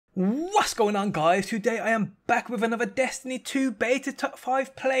What's going on, guys? Today I am back with another Destiny 2 beta top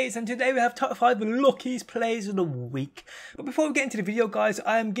 5 plays, and today we have top 5 luckiest plays of the week. But before we get into the video, guys,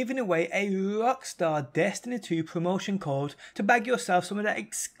 I am giving away a Rockstar Destiny 2 promotion code to bag yourself some of that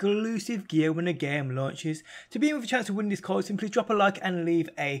exclusive gear when the game launches. To be in with a chance to win this code, simply drop a like and leave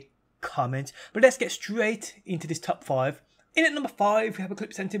a comment. But let's get straight into this top 5. In at number 5, we have a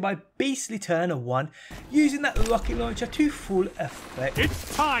clip sent in by Beastly Turner 1, using that rocket launcher to full effect.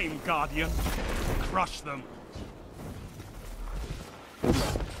 It's time, Guardian! Crush them!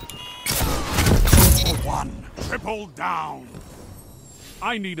 One, triple down!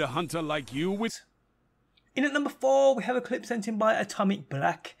 I need a hunter like you with... In at number 4, we have a clip sent in by Atomic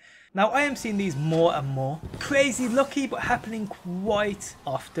Black. Now, I am seeing these more and more. Crazy lucky, but happening quite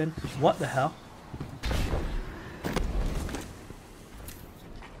often. What the hell?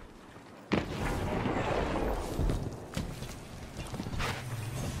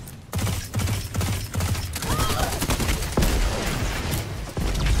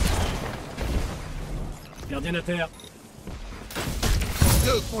 Gardien à terre.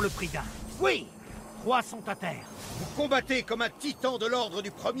 Deux font le prix d'un. Oui, 3 sont à terre. Vous combattez comme un titan de l'ordre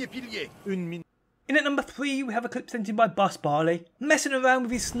du premier pilier. Une minute. In at number 3, we have a clip sent in by Boss Barley. Messing around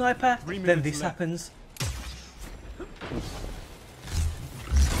with his sniper, then this happens.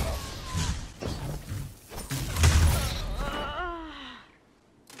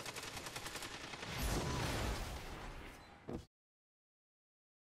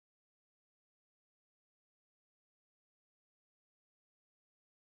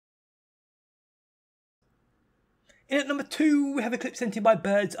 In at number 2, we have a clip sent in by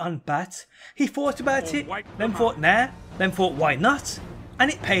Birds on Bat. He thought about it, then thought nah, then thought why not,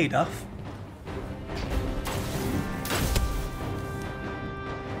 and it paid off.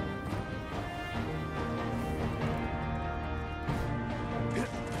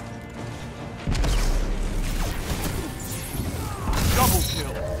 Double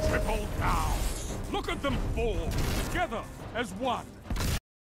kill! Triple down! Look at them fall! Together as one!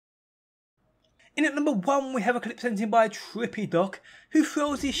 In at number 1, we have a clip sent in by Trippy Duck, who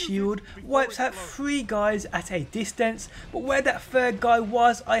throws his shield, wipes out 3 guys at a distance, but where that 3rd guy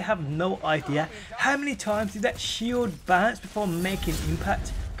was, I have no idea. How many times did that shield bounce before making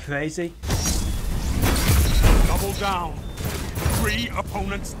impact? Crazy. Double down! 3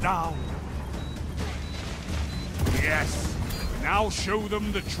 opponents down! Yes! Now show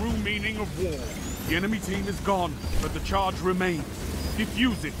them the true meaning of war. The enemy team is gone, but the charge remains.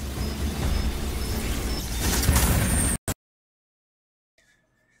 Defuse it!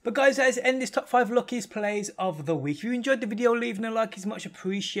 But guys, that is the end of this top 5 luckiest plays of the week. If you enjoyed the video, leaving a like is much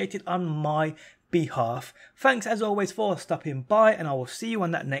appreciated on my behalf. Thanks as always for stopping by, and I will see you on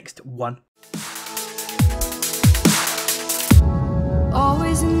that next one.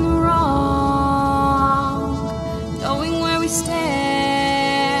 Always in the wrong, knowing where we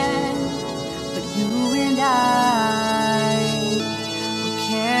stand, but you and I will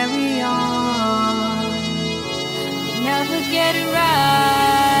carry on. We never get it right.